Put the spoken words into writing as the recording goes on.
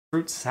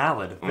Fruit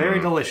salad.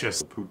 Very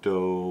delicious.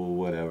 Puto,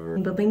 whatever.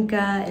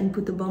 Babingka and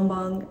puto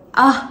bongbong.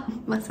 Ah,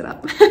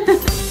 masarap.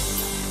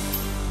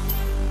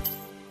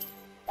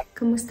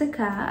 Kumusta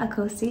ka?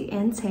 Ako si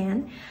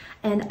Tan,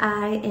 and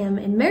I am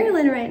in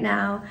Maryland right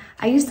now.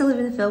 I used to live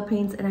in the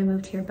Philippines and I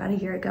moved here about a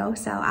year ago.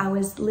 So I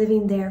was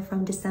living there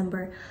from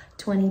December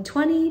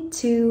 2020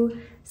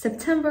 to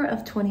September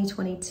of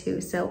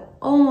 2022. So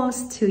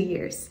almost 2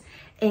 years.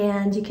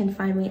 And you can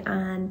find me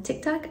on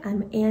TikTok.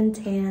 I'm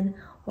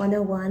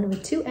Tan101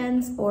 with 2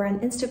 N's, or on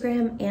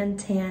Instagram,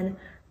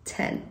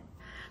 Tan10.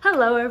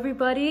 Hello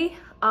everybody.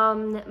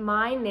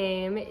 My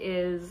name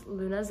is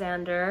Luna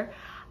Zander.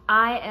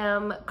 I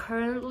am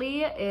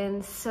currently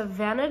in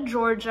Savannah,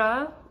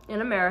 Georgia, in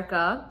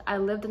America. I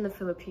lived in the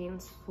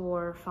Philippines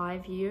for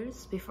 5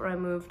 years before I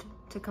moved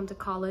to come to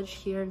college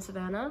here in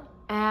Savannah.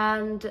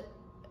 And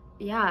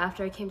yeah,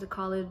 after I came to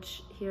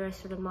college here, I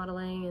started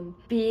modeling and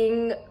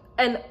being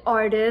an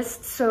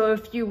artist. So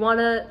if you want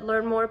to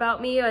learn more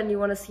about me and you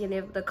want to see any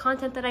of the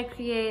content that I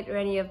create or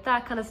any of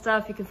that kind of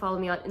stuff, you can follow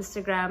me on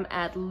Instagram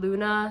at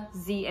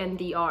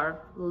LunaZndr,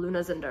 Luna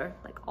Zander,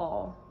 like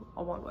all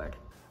one word.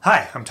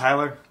 Hi, I'm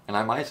Tyler. And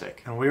I'm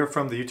Isaac. And we are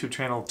from the YouTube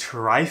channel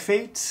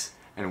Trifate.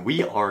 And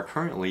we are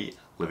currently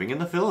living in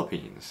the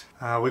Philippines.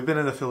 We've been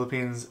in the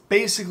Philippines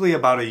basically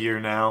about a year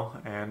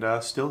now, and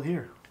still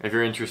here. If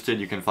you're interested,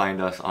 you can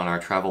find us on our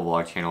travel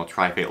vlog channel,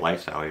 Trifate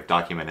Lifestyle. We've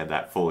documented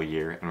that full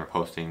year, and we're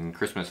posting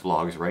Christmas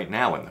vlogs right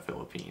now in the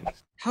Philippines.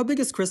 How big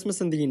is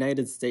Christmas in the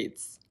United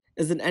States?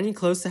 Is it any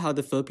close to how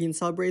the Philippines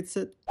celebrates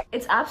it?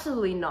 It's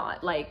absolutely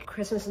not like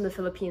Christmas in the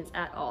Philippines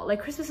at all.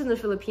 Like Christmas in the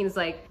Philippines,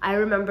 like I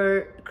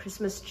remember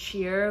Christmas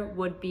cheer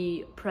would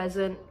be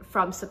present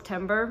from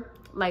September.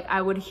 Like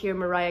I would hear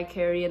Mariah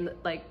Carey in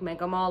like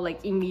Mega Mall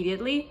like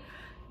immediately.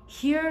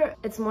 Here,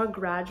 it's more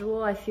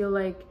gradual. I feel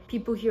like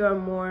people here are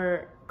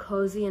more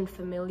cozy and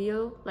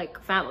familial, like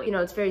family. You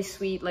know, it's very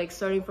sweet, like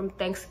starting from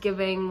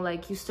Thanksgiving,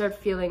 like you start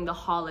feeling the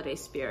holiday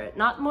spirit.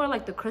 Not more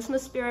like the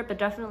Christmas spirit, but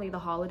definitely the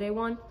holiday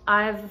one.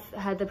 I've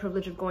had the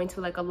privilege of going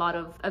to like a lot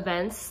of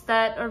events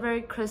that are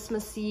very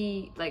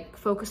Christmassy, like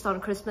focused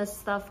on Christmas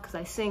stuff, because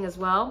I sing as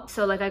well.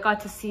 So like I got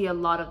to see a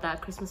lot of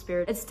that Christmas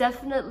spirit. It's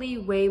definitely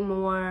way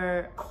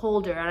more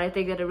colder, and I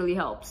think that it really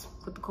helps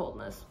with the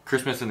coldness.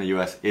 Christmas in the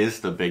US is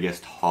the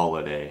biggest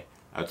holiday,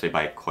 I would say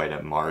by quite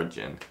a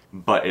margin,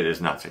 but it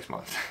is not 6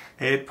 months.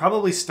 It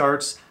probably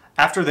starts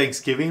after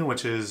Thanksgiving,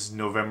 which is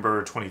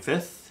November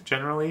 25th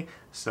generally.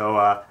 So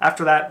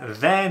after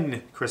that,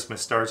 then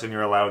Christmas starts and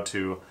you're allowed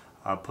to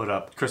put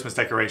up Christmas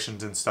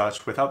decorations and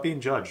such without being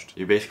judged.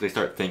 You basically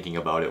start thinking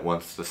about it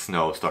once the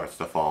snow starts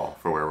to fall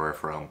for where we're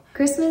from.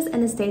 Christmas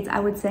in the States, I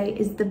would say,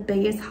 is the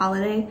biggest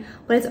holiday,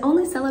 but it's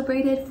only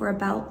celebrated for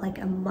about like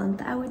a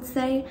month, I would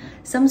say.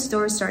 Some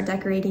stores start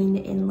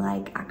decorating in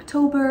like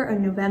October or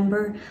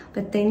November,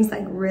 but things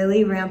like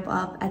really ramp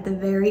up at the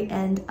very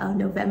end of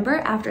November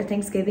after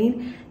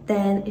Thanksgiving.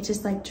 Then it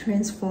just like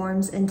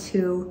transforms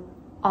into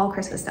all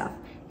Christmas stuff.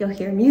 You'll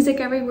hear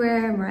music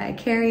everywhere, Mariah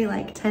Carey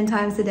like 10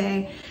 times a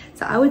day.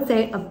 So I would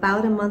say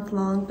about a month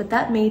long, but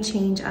that may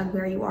change on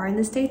where you are in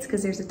the States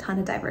because there's a ton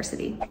of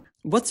diversity.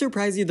 What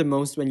surprised you the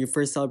most when you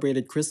first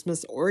celebrated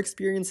Christmas or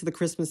experienced the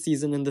Christmas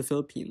season in the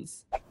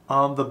Philippines?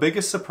 The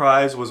biggest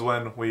surprise was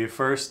when we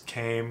first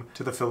came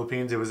to the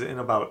Philippines. It was in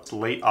about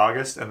late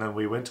August, and then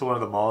we went to one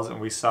of the malls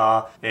and we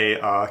saw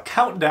a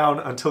countdown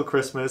until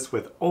Christmas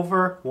with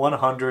over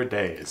 100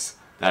 days.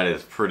 That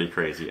is pretty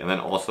crazy. And then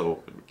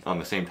also, on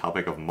the same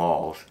topic of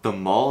malls, the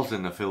malls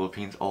in the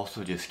Philippines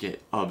also just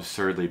get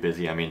absurdly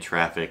busy. I mean,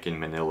 traffic in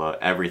Manila,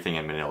 everything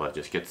in Manila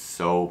just gets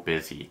so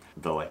busy.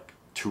 The like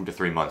 2 to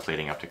 3 months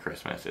leading up to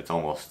Christmas, it's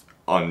almost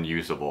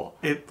unusable.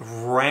 It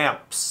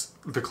ramps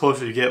the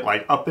closer you get,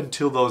 like up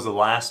until those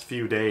last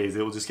few days.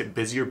 It will just get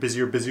busier,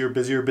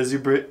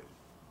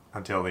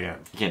 until the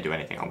end. You can't do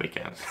anything on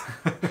weekends.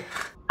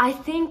 I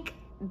think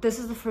this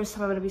is the first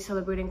time I'm going to be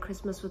celebrating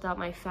Christmas without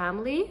my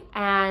family,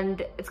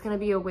 and it's going to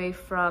be away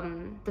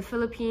from the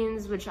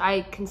Philippines, which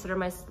I consider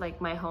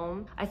my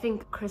home. I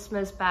think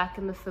Christmas back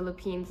in the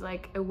Philippines,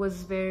 like it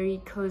was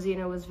very cozy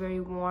and it was very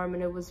warm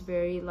and it was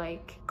very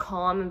like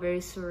calm and very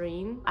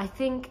serene. I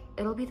think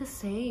it'll be the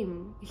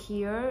same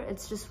here.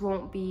 It just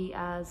won't be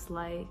as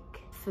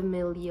like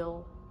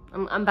familial.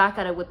 I'm back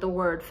at it with the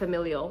word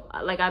familial.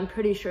 Like, I'm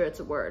pretty sure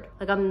it's a word.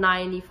 Like, I'm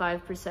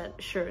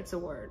 95% sure it's a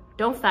word.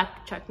 Don't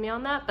fact check me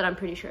on that, but I'm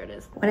pretty sure it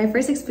is. When I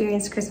first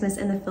experienced Christmas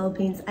in the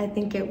Philippines, I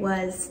think it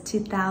was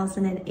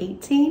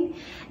 2018.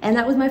 And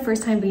that was my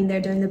first time being there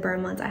during the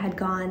burn months. I had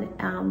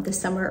gone the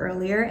summer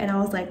earlier, and I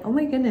was like, oh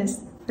my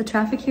goodness, the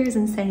traffic here is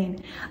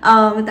insane.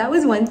 That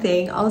was one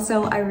thing.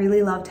 Also, I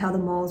really loved how the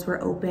malls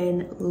were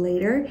open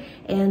later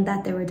and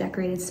that they were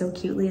decorated so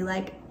cutely.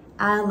 Like,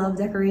 I love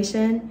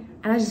decoration.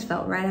 And I just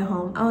felt right at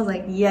home. I was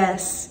like,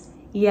 yes,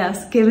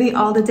 yes, give me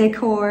all the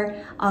decor,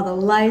 all the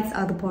lights,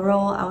 all the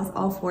parole. I was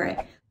all for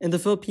it. In the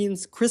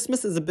Philippines,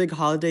 Christmas is a big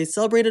holiday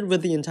celebrated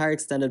with the entire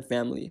extended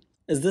family.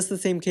 Is this the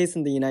same case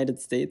in the United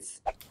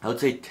States? I would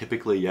say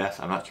typically yes.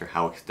 I'm not sure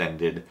how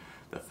extended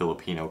the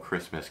Filipino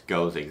Christmas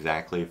goes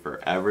exactly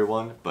for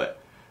everyone,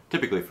 but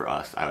typically for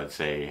us, I would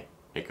say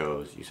it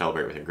goes, you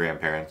celebrate with your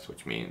grandparents,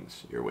 which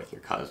means you're with your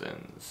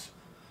cousins.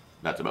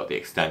 That's about the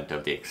extent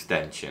of the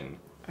extension.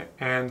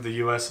 And the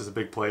US is a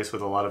big place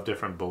with a lot of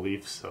different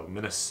beliefs, so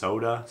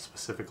Minnesota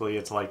specifically,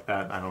 it's like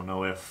that. I don't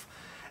know if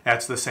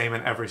that's the same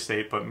in every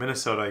state, but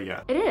Minnesota,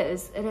 yeah. It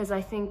is.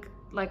 I think,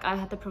 like, I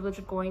had the privilege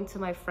of going to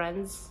my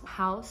friend's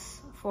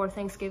house for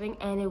Thanksgiving,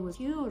 and it was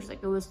huge.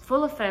 Like, it was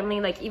full of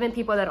family, like even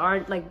people that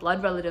aren't like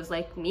blood relatives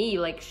like me.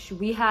 Like,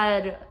 we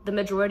had the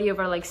majority of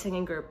our like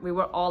singing group, we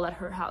were all at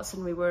her house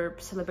and we were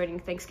celebrating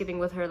Thanksgiving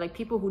with her. Like,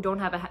 people who don't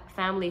have a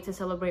family to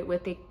celebrate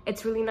with,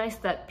 it's really nice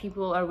that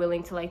people are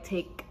willing to like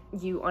take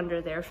you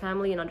under their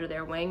family and under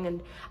their wing,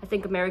 and I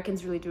think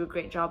Americans really do a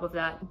great job of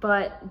that.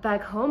 But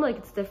back home, like,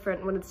 it's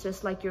different when it's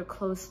just like your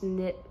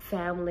close-knit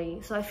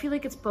family. So I feel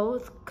like it's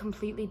both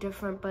completely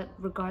different, but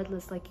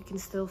regardless, like, you can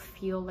still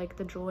feel like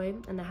the joy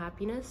and the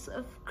happiness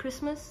of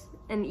Christmas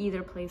in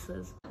either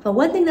places. But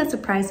one thing that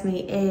surprised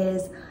me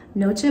is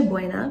Noche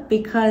Buena,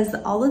 because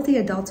all of the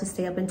adults would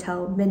stay up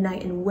until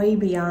midnight and way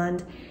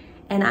beyond.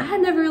 And I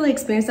had never really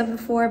experienced that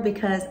before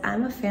because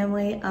I'm a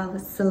family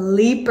of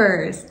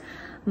sleepers.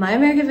 My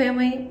American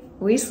family,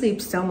 we sleep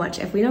so much.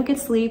 If we don't get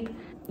sleep,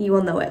 you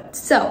will know it.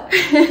 So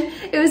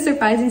it was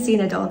surprising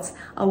seeing adults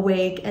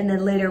awake. And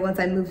then later, once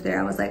I moved there,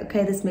 I was like,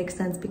 okay, this makes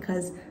sense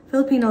because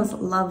Filipinos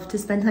love to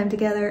spend time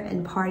together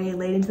and party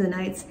late into the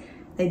nights.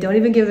 They don't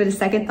even give it a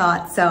second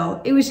thought.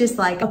 So it was just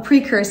like a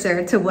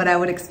precursor to what I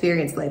would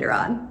experience later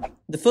on.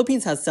 The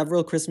Philippines has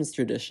several Christmas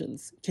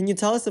traditions. Can you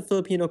tell us a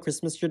Filipino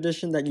Christmas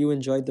tradition that you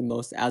enjoyed the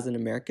most as an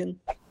American?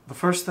 The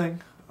first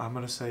thing I'm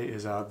gonna say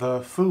is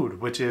the food,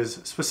 which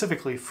is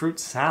specifically fruit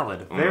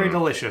salad. Very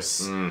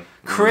delicious.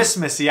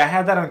 Christmassy. I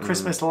had that on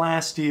Christmas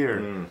last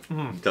year.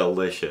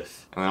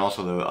 Delicious. And then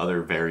also the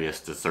other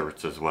various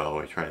desserts as well.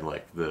 We tried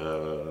like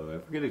I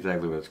forget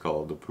exactly what it's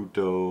called, the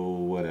puto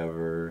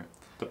whatever.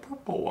 The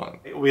purple one.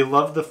 We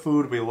love the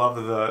food. We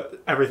love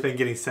everything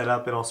getting set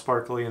up and all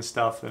sparkly and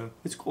stuff, and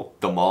it's cool.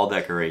 The mall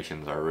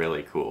decorations are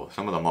really cool.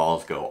 Some of the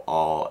malls go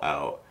all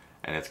out.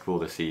 And it's cool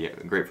to see,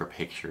 great for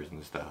pictures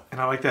and stuff. And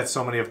I like that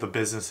so many of the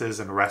businesses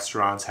and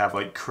restaurants have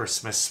like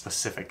Christmas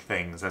specific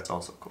things. That's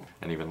also cool.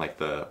 And even like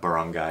the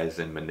barangays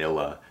in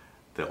Manila,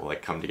 they'll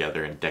like come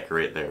together and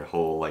decorate their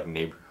whole like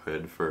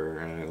neighborhood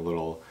for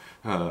little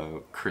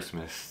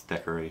Christmas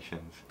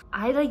decorations.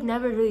 I like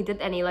never really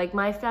did any. Like,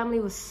 my family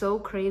was so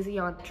crazy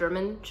on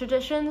German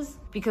traditions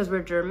because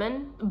we're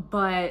German,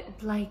 but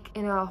like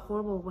in a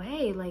horrible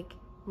way. Like,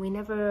 we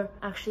never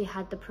actually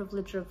had the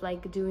privilege of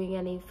like doing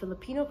any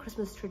Filipino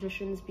Christmas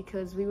traditions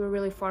because we were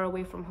really far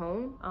away from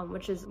home,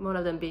 which is one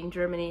of them being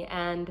Germany,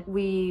 and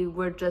we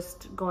were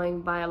just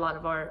going by a lot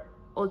of our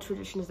old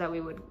traditions that we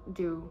would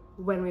do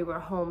when we were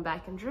home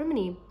back in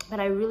Germany.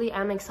 But I really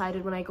am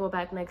excited when I go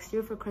back next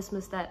year for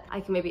Christmas that I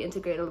can maybe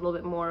integrate a little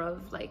bit more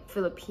of like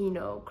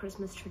Filipino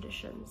Christmas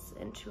traditions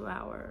into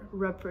our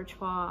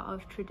repertoire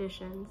of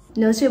traditions.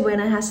 Noche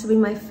Buena has to be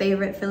my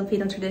favorite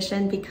Filipino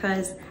tradition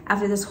because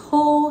after this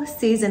whole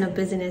season of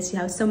busyness, you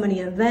have so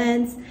many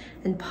events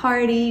and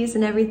parties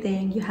and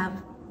everything. You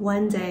have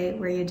one day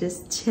where you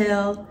just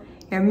chill,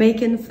 you're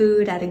making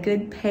food at a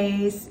good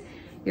pace,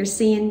 you're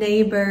seeing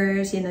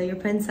neighbors, you know, your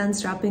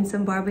pinsan's dropping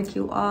some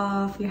barbecue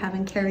off, you're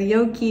having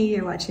karaoke,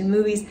 you're watching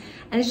movies,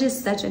 and it's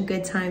just such a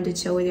good time to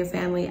chill with your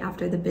family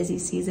after the busy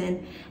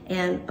season.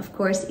 And of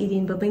course,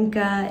 eating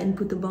babingka and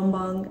puto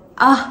bongbong.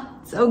 Ah,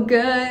 so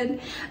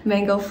good.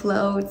 Mango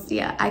floats.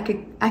 Yeah, I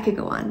could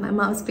go on. My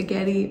mom's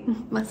spaghetti,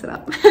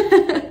 masarap.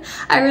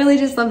 I really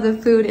just love the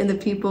food and the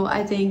people.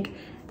 I think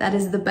that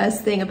is the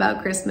best thing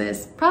about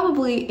Christmas,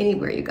 probably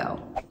anywhere you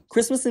go.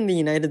 Christmas in the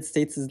United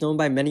States is known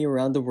by many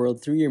around the world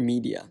through your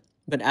media.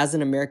 But as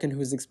an American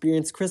who's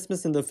experienced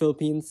Christmas in the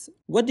Philippines,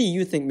 what do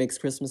you think makes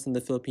Christmas in the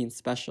Philippines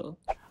special?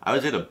 I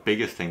would say the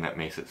biggest thing that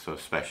makes it so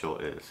special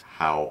is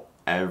how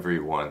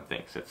everyone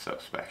thinks it's so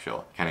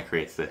special. Kind of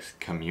creates this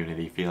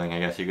community feeling, I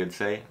guess you could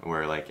say,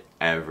 where like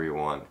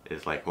everyone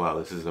is like, wow,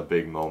 this is a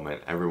big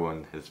moment.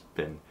 Everyone has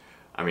been,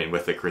 I mean,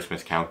 with the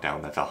Christmas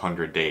countdown, that's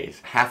 100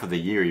 days. Half of the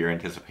year you're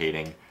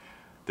anticipating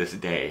this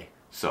day.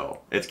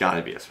 So it's got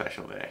to be a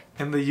special day.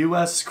 In the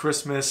US,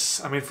 Christmas,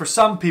 I mean, for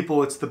some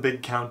people it's the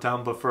big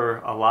countdown, but for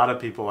a lot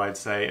of people I'd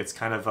say it's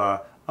kind of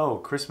a, oh,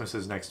 Christmas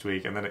is next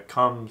week, and then it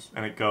comes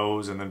and it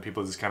goes, and then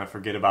people just kind of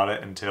forget about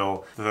it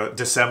until the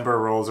December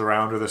rolls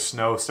around or the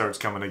snow starts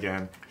coming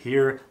again.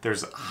 Here,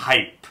 there's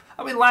hype.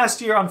 I mean,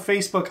 last year on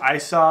Facebook, I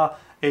saw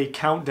a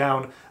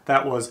countdown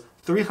that was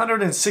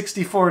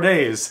 364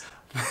 days.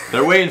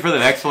 They're waiting for the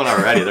next one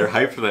already. They're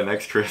hyped for the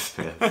next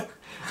Christmas.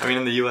 I mean,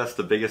 in the US,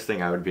 the biggest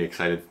thing I would be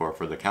excited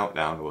for the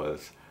countdown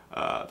was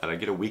that I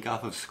get a week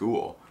off of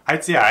school.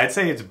 I'd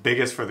say it's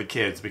biggest for the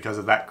kids because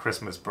of that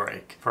Christmas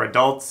break. For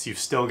adults, you've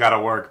still got to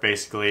work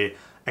basically,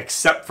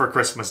 except for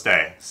Christmas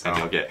Day. So. And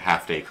you'll get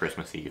half-day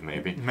Christmas Eve,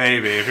 maybe.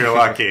 Maybe, if you're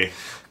lucky.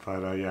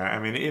 But yeah, I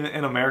mean,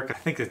 in America, I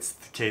think it's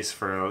the case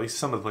for at least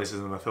some of the places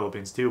in the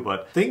Philippines too,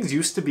 but things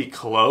used to be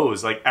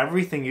closed. Like,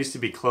 everything used to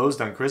be closed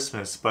on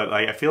Christmas, but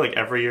like, I feel like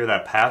every year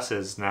that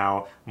passes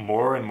now,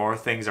 more and more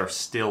things are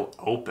still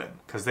open.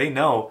 Because they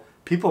know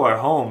people are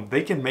home,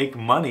 they can make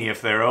money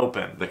if they're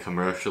open. The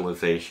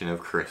commercialization of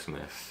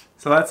Christmas.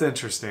 So that's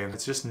interesting.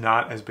 It's just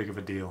not as big of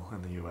a deal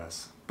in the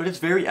US. But it's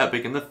very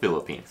epic in the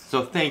Philippines.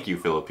 So thank you,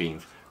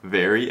 Philippines.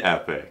 Very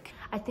epic.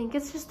 I think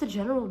it's just the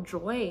general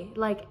joy.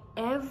 Like,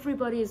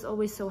 everybody is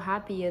always so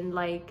happy, and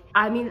like,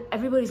 I mean,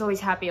 everybody's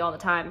always happy all the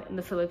time in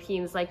the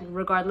Philippines, like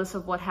regardless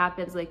of what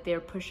happens, like they're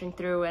pushing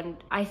through.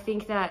 And I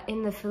think that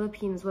in the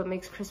Philippines, what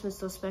makes Christmas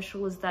so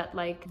special is that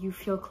like you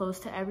feel close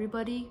to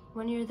everybody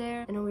when you're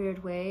there in a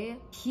weird way.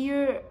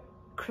 Here,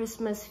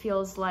 Christmas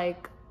feels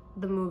like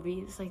the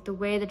movies. Like, the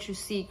way that you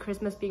see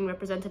Christmas being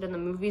represented in the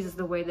movies is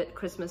the way that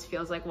Christmas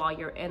feels like while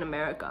you're in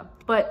America.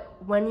 But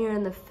when you're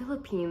in the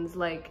Philippines,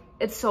 like,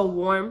 it's so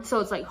warm, so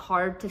it's like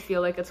hard to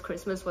feel like it's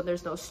Christmas when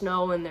there's no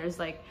snow and there's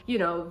like, you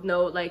know,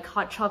 no like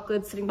hot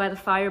chocolate sitting by the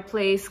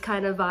fireplace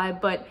kind of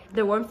vibe. But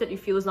the warmth that you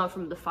feel is not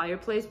from the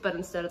fireplace, but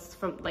instead it's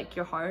from like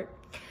your heart.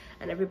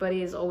 And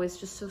everybody is always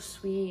just so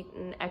sweet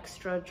and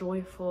extra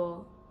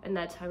joyful in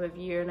that time of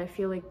year, and I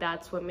feel like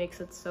that's what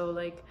makes it so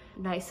like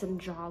nice and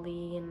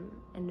jolly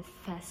and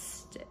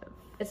festive.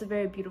 It's a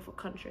very beautiful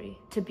country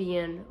to be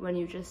in when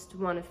you just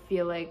want to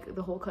feel like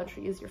the whole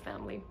country is your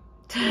family.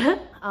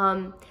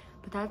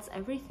 But that's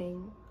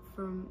everything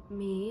from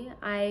me.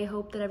 I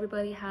hope that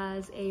everybody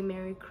has a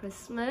Merry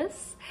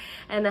Christmas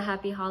and a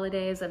Happy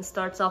Holidays and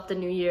starts off the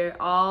new year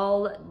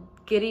all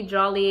giddy,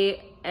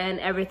 jolly,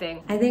 and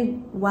everything. I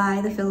think why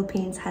the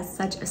Philippines has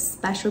such a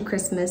special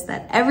Christmas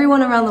that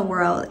everyone around the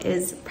world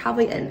is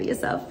probably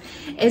envious of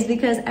is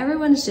because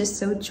everyone's just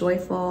so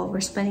joyful. We're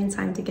spending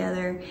time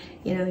together.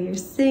 You know, you're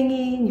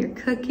singing, you're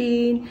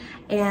cooking,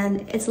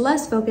 and it's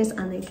less focused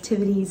on the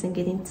activities and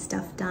getting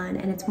stuff done,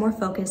 and it's more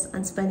focused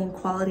on spending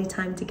quality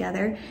time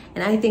together.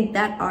 And I think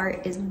that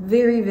art is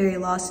very, very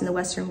lost in the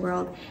Western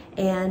world.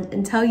 And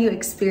until you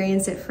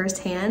experience it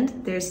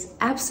firsthand, there's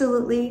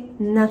absolutely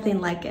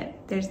nothing like it.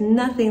 There's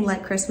nothing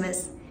like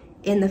Christmas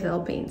in the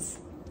Philippines.